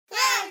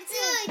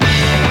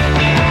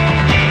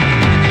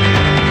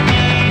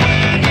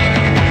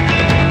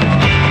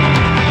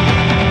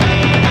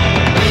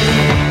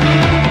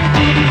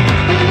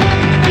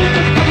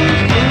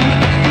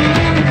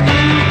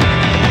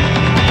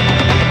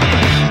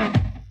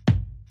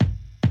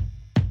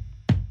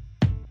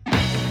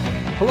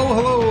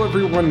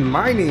everyone.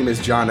 My name is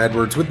John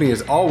Edwards. With me,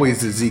 as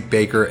always, is Zeke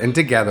Baker, and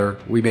together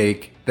we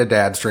make the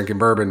Dad's Drinking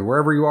Bourbon.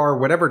 Wherever you are,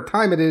 whatever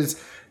time it is,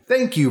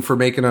 thank you for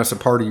making us a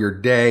part of your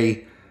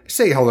day.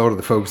 Say hello to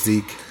the folks,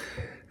 Zeke.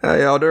 How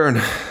y'all doing?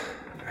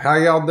 How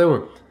y'all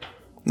doing?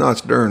 No,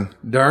 it's Dern.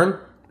 Dern?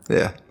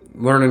 Yeah.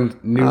 Learning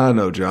new... I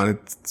know, John.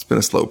 It's been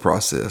a slow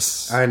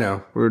process. I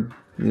know. We're,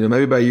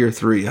 maybe by year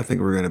 3, I think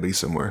we're going to be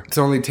somewhere. It's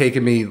only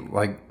taken me,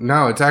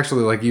 it's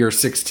actually like year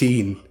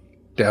 16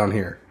 down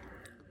here.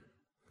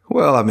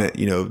 Well, I meant,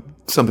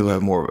 some people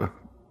have more of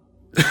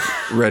a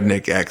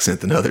redneck accent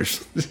than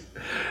others.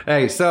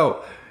 Hey,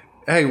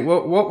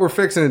 what we're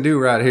fixing to do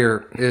right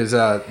here is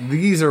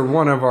these are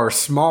one of our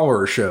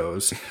smaller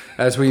shows.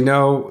 As we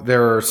know,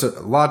 there are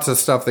lots of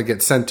stuff that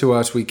gets sent to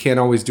us. We can't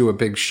always do a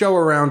big show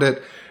around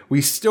it.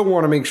 We still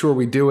want to make sure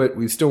we do it.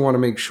 We still want to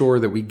make sure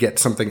that we get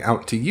something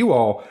out to you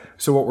all.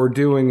 So what we're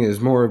doing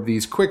is more of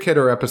these quick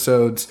hitter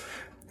episodes.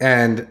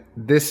 And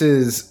this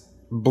is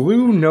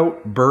Blue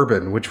Note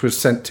Bourbon, which was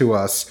sent to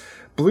us.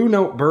 Blue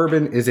Note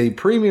Bourbon is a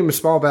premium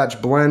small batch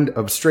blend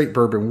of straight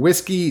bourbon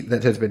whiskey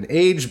that has been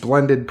aged,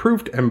 blended,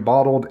 proofed, and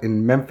bottled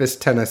in Memphis,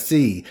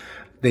 Tennessee.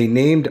 They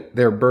named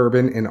their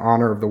bourbon in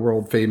honor of the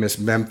world-famous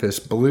Memphis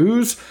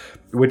Blues,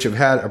 which have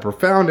had a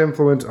profound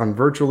influence on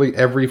virtually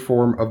every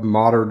form of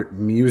modern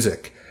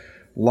music.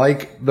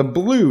 Like the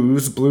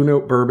Blues, Blue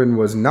Note Bourbon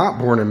was not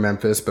born in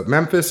Memphis, but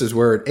Memphis is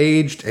where it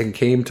aged and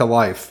came to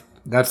life.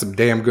 That's some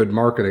damn good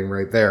marketing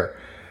right there.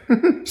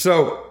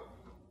 So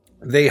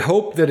they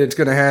hope that it's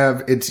going to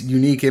have its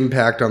unique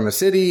impact on the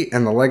city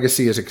and the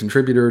legacy as a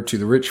contributor to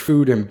the rich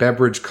food and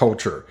beverage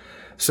culture.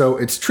 So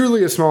it's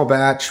truly a small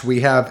batch.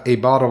 We have a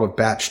bottle of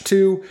batch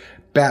 2.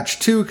 Batch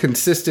 2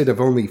 consisted of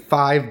only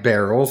 5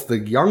 barrels. The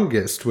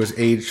youngest was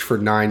aged for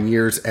 9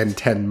 years and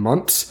 10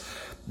 months.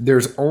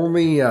 There's going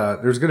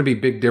to be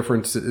big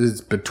differences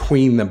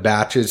between the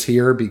batches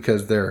here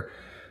because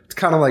it's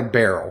kind of like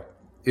barrel.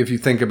 If you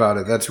think about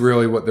it, that's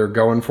really what they're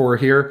going for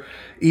here.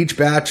 Each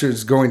batch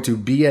is going to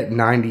be at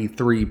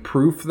 93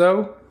 proof,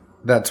 though.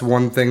 That's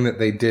one thing that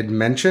they did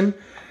mention.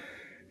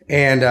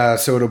 And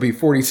so it'll be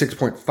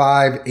 46.5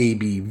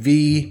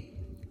 ABV.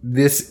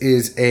 This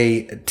is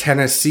a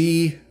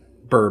Tennessee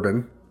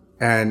bourbon,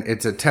 and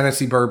it's a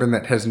Tennessee bourbon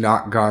that has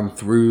not gone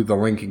through the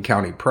Lincoln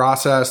County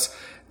process.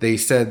 They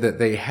said that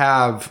they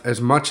have, as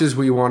much as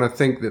we want to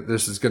think that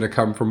this is going to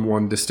come from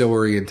one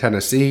distillery in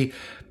Tennessee,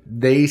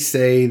 they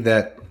say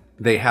that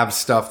they have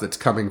stuff that's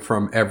coming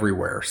from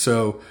everywhere.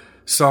 So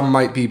some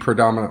might be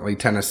predominantly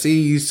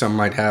Tennessee, some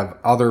might have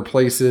other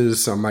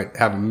places, some might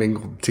have them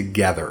mingled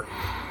together.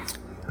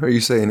 Are you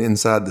saying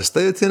inside the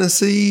state of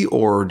Tennessee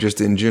or just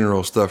in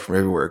general stuff from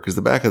everywhere? Because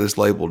the back of this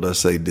label does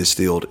say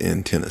distilled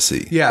in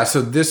Tennessee. Yeah,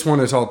 so this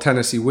one is all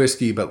Tennessee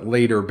whiskey, but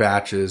later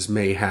batches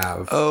may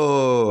have...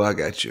 Oh, I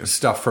got you.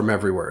 ...stuff from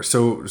everywhere.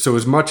 So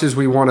as much as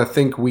we want to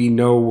think we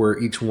know where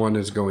each one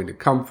is going to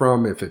come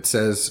from, if it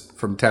says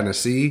from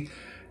Tennessee,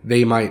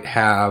 they might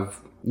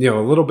have, a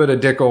little bit of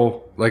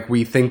Dickel like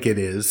we think it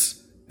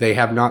is. They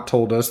have not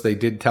told us. They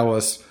did tell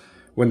us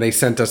when they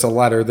sent us a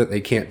letter that they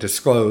can't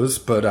disclose,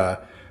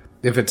 but...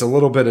 if it's a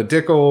little bit of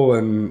Dickel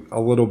and a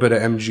little bit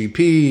of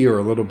MGP or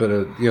a little bit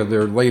of,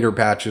 their later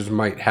batches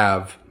might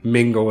have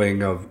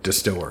mingling of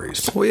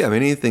distilleries. Well, yeah,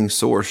 anything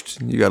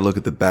sourced, you got to look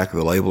at the back of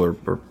the label or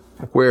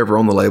wherever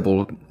on the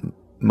label,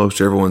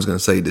 most everyone's going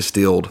to say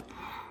distilled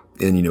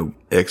in,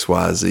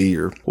 XYZ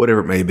or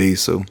whatever it may be.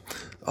 So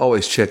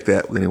always check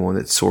that with anyone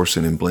that's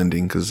sourcing and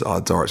blending because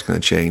odds are it's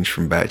going to change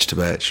from batch to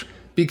batch.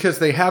 Because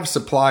they have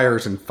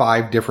suppliers in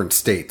 5 different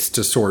states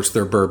to source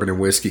their bourbon and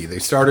whiskey. They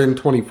started in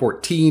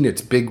 2014.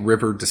 It's Big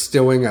River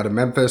Distilling out of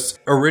Memphis.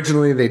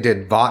 Originally, they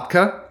did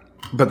vodka,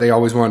 but they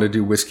always wanted to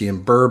do whiskey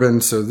and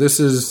bourbon. So this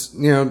is,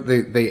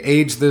 they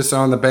aged this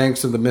on the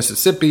banks of the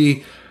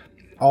Mississippi,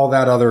 all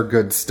that other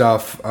good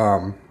stuff.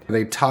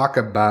 They talk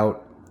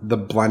about the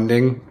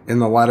blending in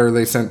the letter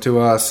they sent to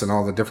us and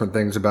all the different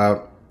things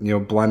about,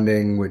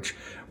 blending, which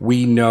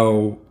we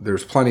know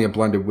there's plenty of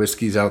blended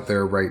whiskeys out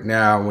there right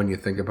now when you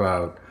think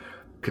about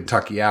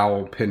Kentucky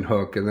Owl,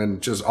 Pinhook, and then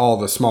just all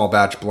the small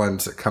batch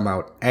blends that come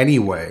out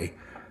anyway.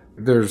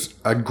 There's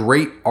a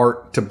great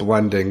art to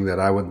blending that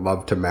I would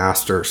love to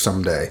master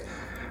someday.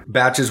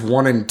 Batches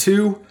 1 and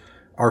 2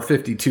 are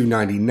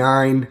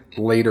 $52.99.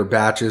 Later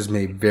batches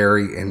may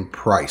vary in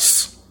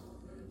price.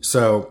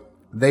 So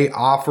they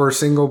offer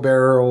single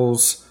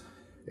barrels.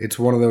 It's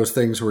one of those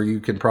things where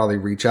you can probably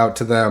reach out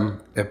to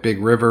them at Big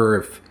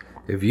River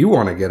if you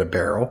want to get a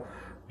barrel.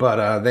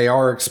 But they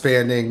are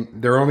expanding.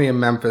 They're only in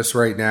Memphis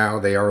right now.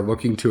 They are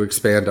looking to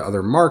expand to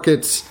other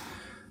markets.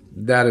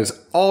 That is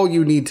all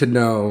you need to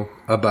know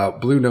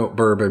about Blue Note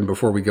Bourbon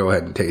before we go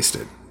ahead and taste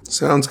it.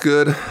 Sounds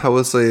good. I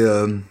will say,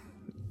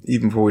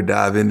 even before we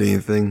dive into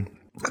anything,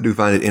 I do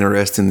find it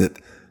interesting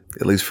that,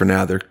 at least for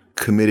now, they're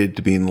committed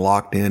to being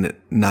locked in at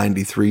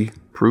 93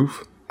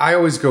 proof. I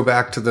always go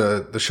back to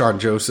the Sean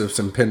Josephs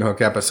and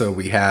Pinhook episode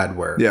we had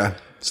where... Yeah,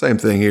 same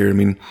thing here.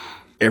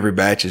 Every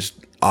batch is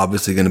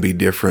obviously going to be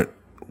different.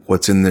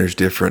 What's in there is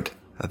different.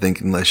 I think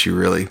unless you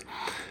really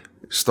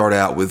start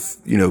out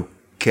with,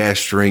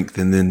 cask strength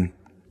and then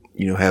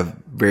have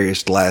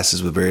various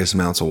glasses with various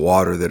amounts of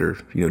water that are,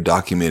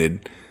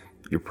 documented,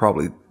 you're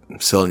probably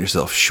selling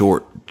yourself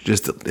short,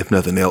 just if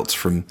nothing else,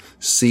 from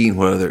seeing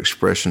what other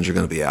expressions are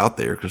going to be out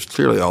there, because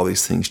clearly all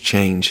these things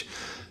change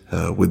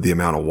with the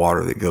amount of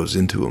water that goes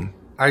into them.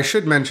 I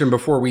should mention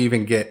before we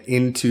even get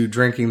into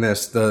drinking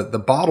this,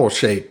 the bottle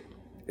shape,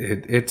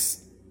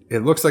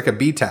 it looks like a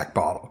BTAC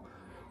bottle.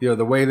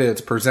 The way that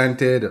it's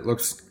presented, it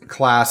looks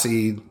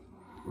classy,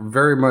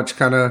 very much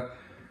kind of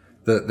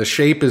the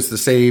shape is the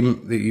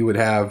same that you would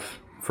have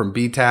from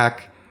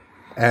BTAC.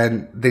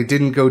 And they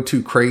didn't go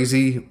too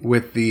crazy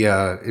with the,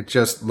 it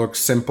just looks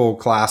simple,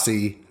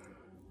 classy.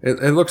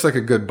 It looks like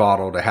a good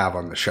bottle to have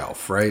on the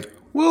shelf, right?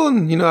 Well,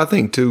 and, I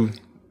think, too,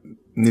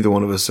 neither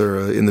one of us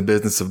are in the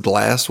business of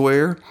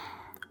glassware.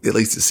 At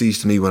least it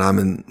seems to me when I'm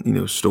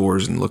in,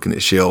 stores and looking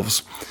at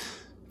shelves.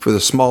 For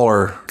the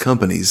smaller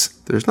companies,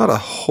 there's not a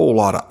whole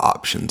lot of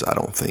options, I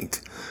don't think.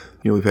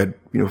 We've had,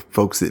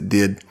 folks that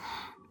did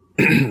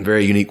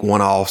very unique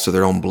one-offs of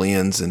their own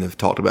blends and have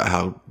talked about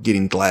how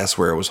getting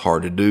glassware was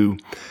hard to do.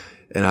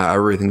 And I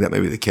really think that may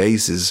be the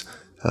case is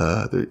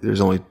there's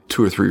only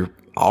 2 or 3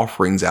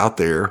 offerings out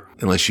there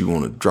unless you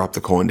want to drop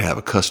the coin to have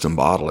a custom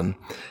bottle. And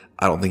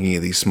I don't think any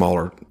of these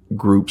smaller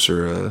groups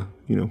or,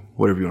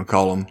 whatever you want to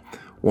call them,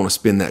 want to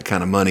spend that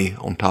kind of money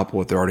on top of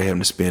what they're already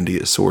having to spend to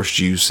get source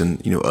juice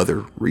and,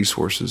 other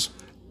resources.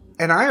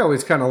 And I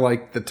always kind of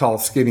like the tall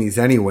skinnies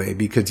anyway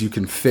because you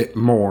can fit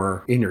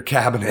more in your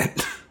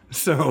cabinet.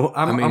 So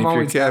I'm if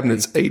your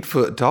cabinet's 8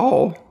 foot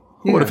tall,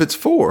 what if it's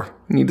 4?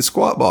 You need the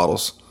squat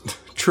bottles.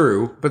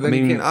 True, but then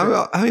you can't.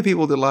 How many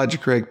people did Elijah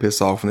Craig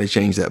piss off when they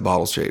changed that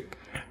bottle shape?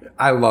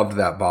 I loved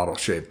that bottle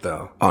shape,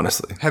 though.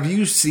 Honestly, have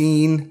you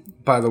seen?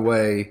 By the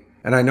way,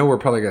 and I know we're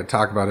probably going to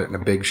talk about it in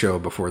a big show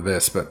before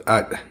this, but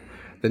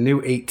the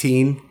new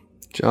 18.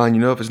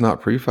 John, if it's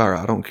not pre-fire,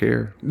 I don't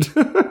care.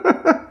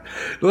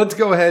 Let's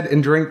go ahead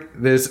and drink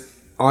this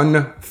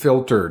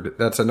unfiltered.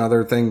 That's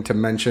another thing to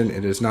mention.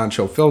 It is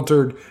non-chill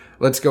filtered.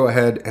 Let's go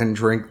ahead and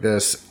drink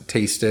this,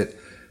 taste it,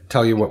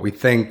 tell you what we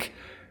think.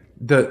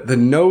 The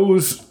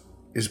nose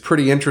is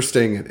pretty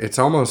interesting. It's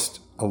almost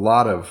a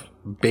lot of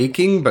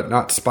baking, but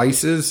not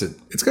spices.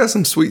 It's got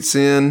some sweet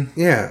sin.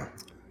 Yeah.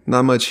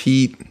 Not much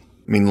heat.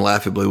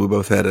 Laughably, we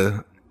both had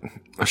a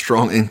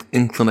strong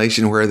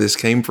inclination where this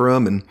came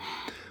from, and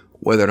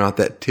whether or not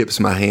that tips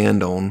my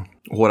hand on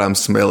what I'm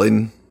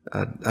smelling,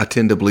 I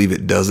tend to believe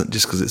it doesn't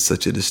just because it's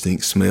such a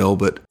distinct smell.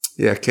 But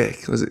yeah,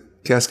 was it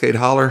Cascade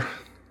Holler?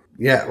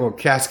 Yeah, well,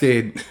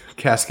 Cascade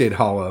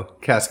Hollow,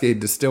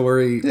 Cascade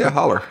Distillery. Yeah,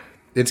 Holler.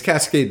 It's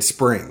Cascade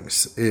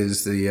Springs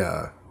is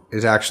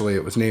actually,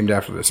 it was named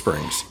after the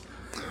springs.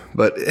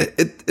 But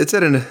it's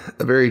at a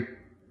very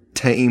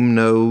tame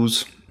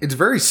nose. It's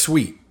very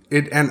sweet.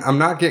 And I'm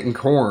not getting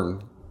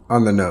corn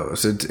on the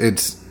nose.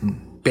 It's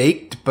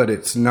baked, but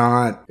it's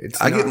not.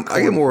 I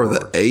get more of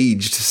the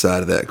aged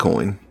side of that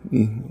coin.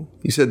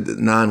 You said that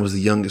 9 was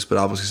the youngest, but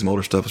obviously some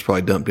older stuff was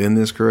probably dumped in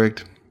this,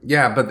 correct?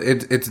 Yeah, but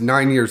it's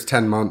 9 years,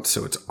 10 months,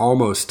 so it's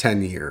almost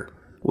 10 year.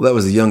 Well, that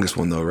was the youngest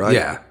one, though, right?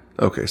 Yeah.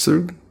 Okay,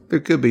 so there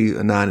could be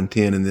a 9 and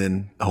 10 and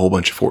then a whole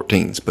bunch of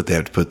 14s, but they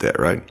have to put that,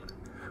 right?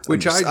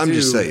 Which I'm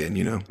just saying,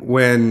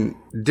 When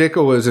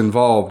Dickel is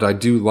involved, I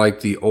do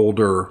like the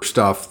older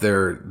stuff,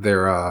 their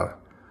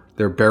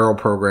barrel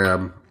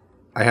program.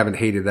 I haven't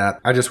hated that.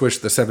 I just wish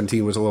the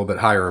 17 was a little bit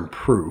higher in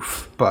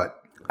proof,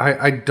 but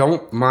I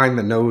don't mind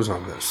the nose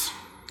on this.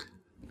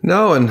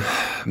 No, and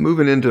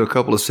moving into a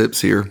couple of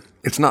sips here,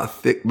 it's not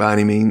thick by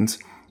any means.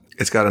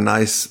 It's got a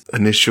nice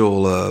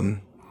initial,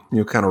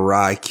 kind of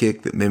rye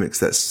kick that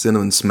mimics that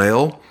cinnamon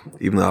smell,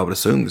 even though I would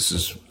assume this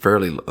is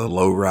fairly a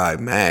low rye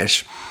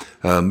mash.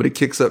 But it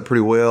kicks up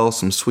pretty well,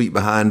 some sweet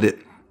behind it.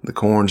 The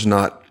corn's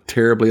not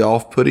terribly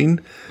off-putting.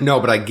 No,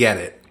 but I get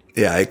it.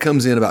 Yeah, it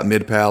comes in about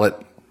mid-palate.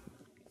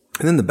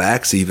 And then the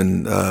back's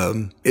even,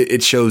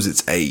 it shows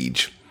its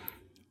age.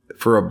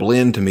 For a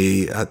blend, to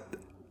me,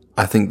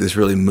 I think this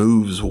really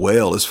moves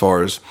well as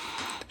far as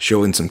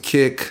showing some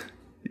kick,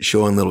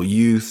 showing little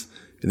youth,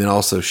 and then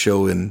also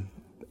showing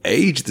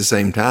age at the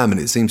same time. And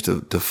it seems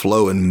to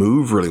flow and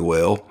move really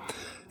well.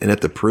 And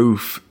at the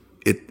proof,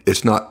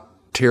 it's not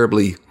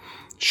terribly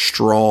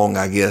strong,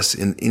 I guess,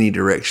 in any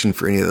direction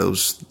for any of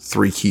those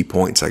 3 key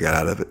points I got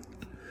out of it.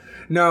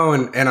 No,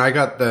 and I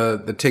got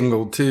the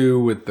tingle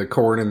too with the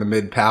corn in the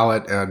mid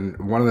palate, and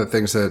one of the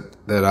things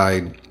that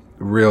I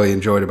really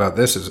enjoyed about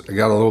this is I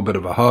got a little bit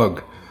of a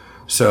hug.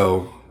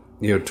 So,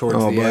 towards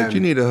the end. You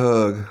need a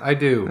hug. I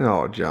do.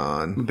 Oh,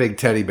 John. Big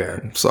teddy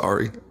bear. I'm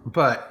sorry.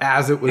 But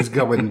as it was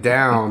going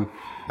down,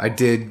 I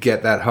did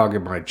get that hug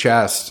in my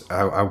chest.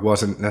 I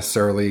wasn't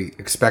necessarily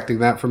expecting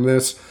that from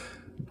this,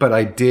 but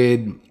I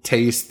did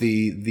taste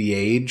the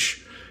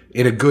age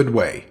in a good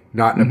way,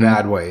 not in a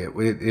bad way.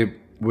 It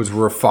was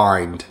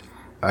refined,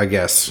 I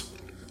guess,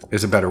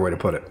 is a better way to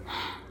put it.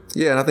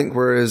 Yeah, and I think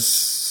whereas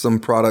some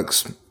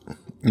products,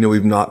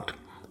 we've knocked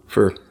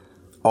for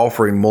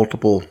offering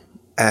multiple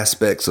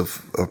aspects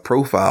of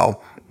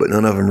profile, but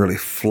none of them really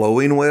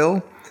flowing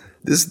well,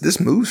 this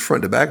moves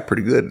front to back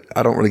pretty good.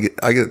 I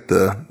get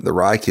the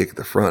rye kick at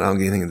the front. I don't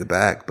get anything in the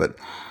back, but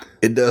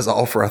it does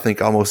offer, I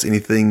think, almost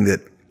anything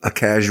that a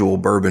casual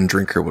bourbon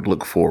drinker would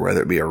look for,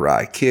 whether it be a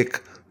rye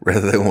kick,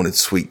 whether they wanted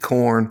sweet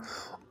corn,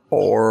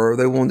 or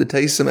they wanted to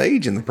taste some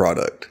age in the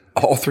product.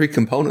 All three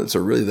components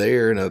are really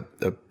there in a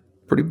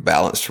pretty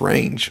balanced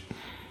range.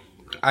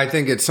 I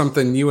think it's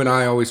something you and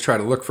I always try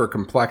to look for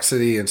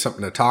complexity and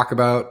something to talk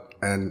about,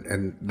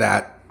 and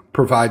that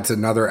provides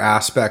another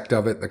aspect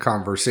of it, the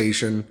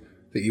conversation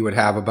that you would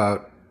have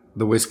about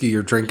the whiskey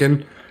you're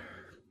drinking.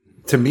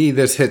 To me,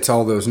 this hits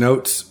all those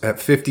notes at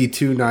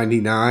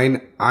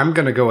 $52.99. I'm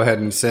going to go ahead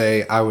and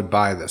say I would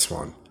buy this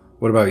one.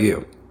 What about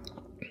you?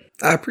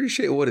 I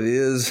appreciate what it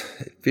is.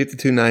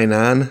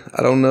 $52.99.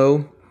 I don't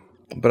know,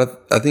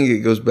 but I think it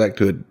goes back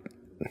to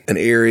an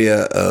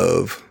area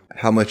of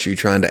how much you're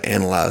trying to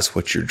analyze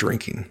what you're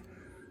drinking.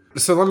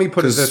 So let me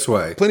put it this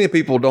way. Plenty of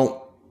people don't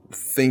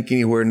think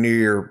anywhere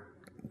near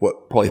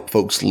what probably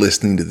folks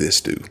listening to this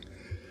do.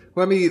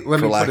 Let me for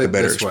lack of a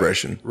better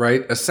expression.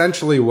 Right?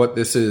 Essentially what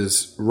this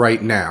is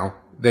right now,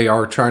 they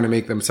are trying to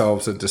make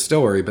themselves a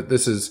distillery, but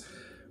this is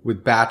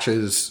with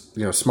batches,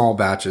 small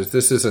batches.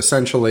 This is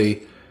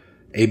essentially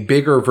a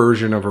bigger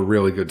version of a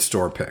really good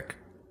store pick,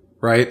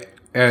 right?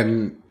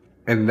 And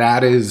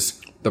that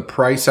is the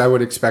price I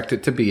would expect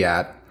it to be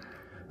at.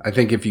 I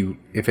think if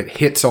it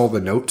hits all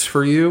the notes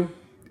for you,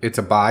 it's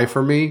a buy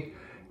for me.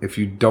 If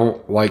you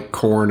don't like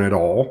corn at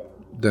all,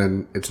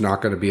 then it's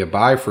not going to be a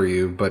buy for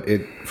you. But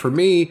for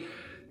me,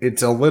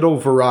 it's a little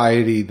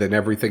variety than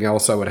everything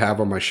else I would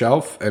have on my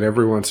shelf. And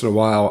every once in a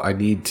while, I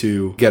need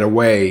to get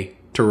away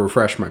to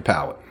refresh my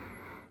palate.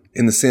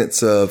 In the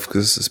sense of,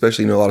 because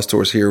especially, a lot of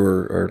stores here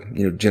are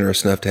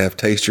generous enough to have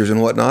tasters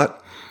and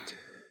whatnot.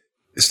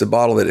 It's the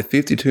bottle that at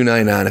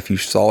 $52.99, if you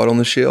saw it on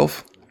the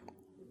shelf,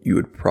 you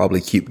would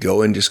probably keep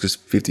going just because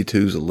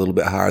 52 is a little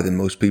bit higher than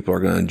most people are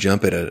going to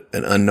jump at an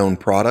unknown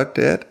product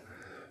at.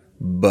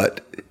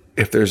 But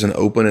if there's an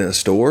open in a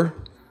store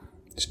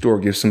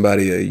gives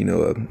somebody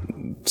a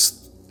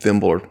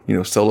thimble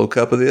or solo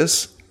cup of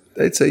this,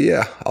 they'd say,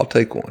 yeah, I'll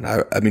take one.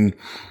 I mean,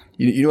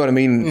 you know what I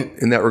mean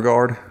in that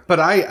regard. But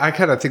I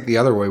kind of think the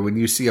other way. When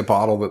you see a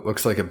bottle that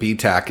looks like a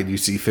BTAC and you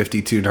see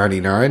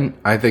 $52.99,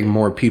 I think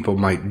more people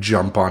might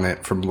jump on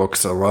it from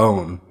looks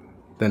alone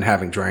than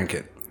having drank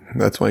it.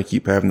 That's why I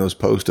keep having those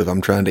posts of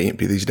I'm trying to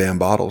empty these damn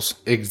bottles.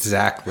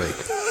 Exactly.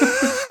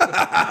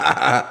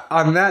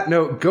 On that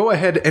note, go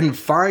ahead and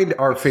find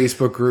our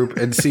Facebook group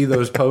and see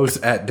those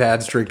posts at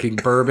Dad's Drinking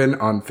Bourbon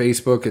on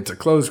Facebook. It's a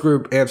closed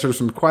group. Answer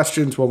some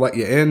questions. We'll let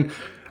you in.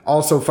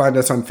 Also find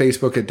us on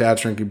Facebook at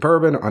Dad's Drinking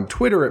Bourbon, on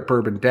Twitter at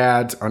Bourbon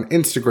Dads, on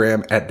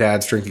Instagram at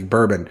Dad's Drinking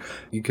Bourbon.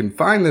 You can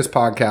find this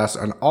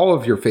podcast on all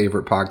of your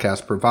favorite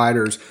podcast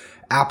providers: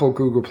 Apple,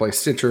 Google Play,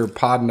 Stitcher,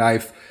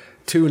 Podknife,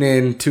 Tune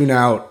In, Tune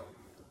Out,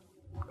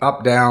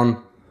 Up,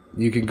 Down.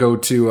 You can go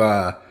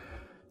to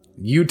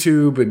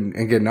YouTube and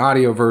get an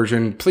audio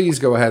version. Please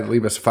go ahead,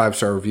 leave us a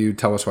 5-star review.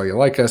 Tell us why you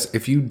like us.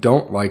 If you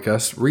don't like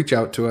us, reach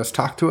out to us,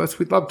 talk to us.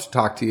 We'd love to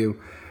talk to you.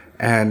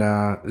 And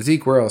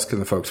Zeke, where else can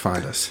the folks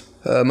find us?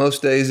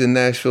 Most days in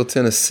Nashville,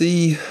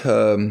 Tennessee.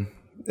 And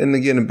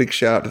again, a big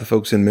shout out to the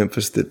folks in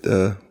Memphis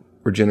that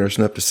were generous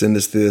enough to send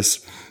us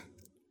this.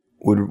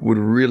 Would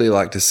really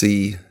like to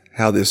see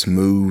how this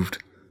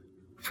moved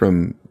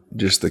from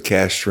just the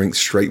cask strength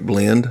straight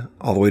blend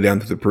all the way down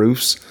to the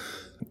proofs.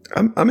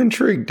 I'm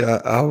intrigued.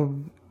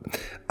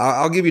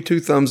 I'll give you 2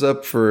 thumbs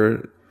up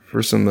for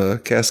some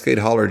Cascade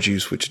Holler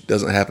juice, which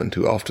doesn't happen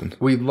too often.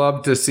 We'd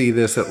love to see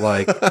this at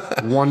like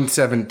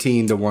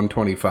 117 to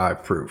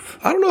 125 proof.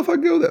 I don't know if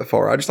I'd go that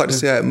far. I just like to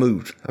see how it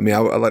moved. I mean,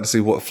 I'd like to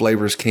see what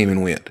flavors came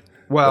and went.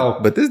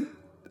 Well, but this,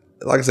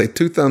 like I say,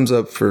 2 thumbs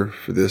up for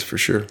this for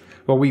sure.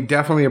 Well, we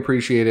definitely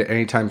appreciate it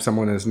anytime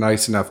someone is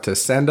nice enough to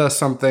send us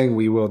something.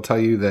 We will tell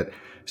you that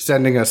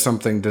sending us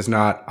something does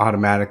not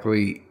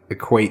automatically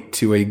equate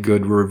to a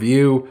good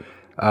review.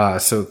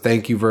 So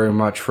thank you very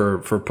much for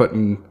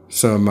putting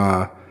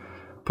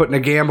a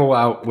gamble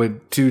out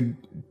with two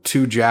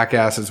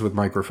jackasses with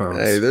microphones.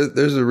 Hey,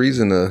 there's a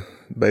reason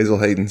Basil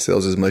Hayden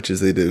sells as much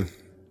as they do.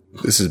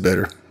 This is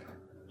better.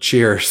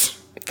 Cheers.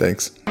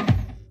 Thanks.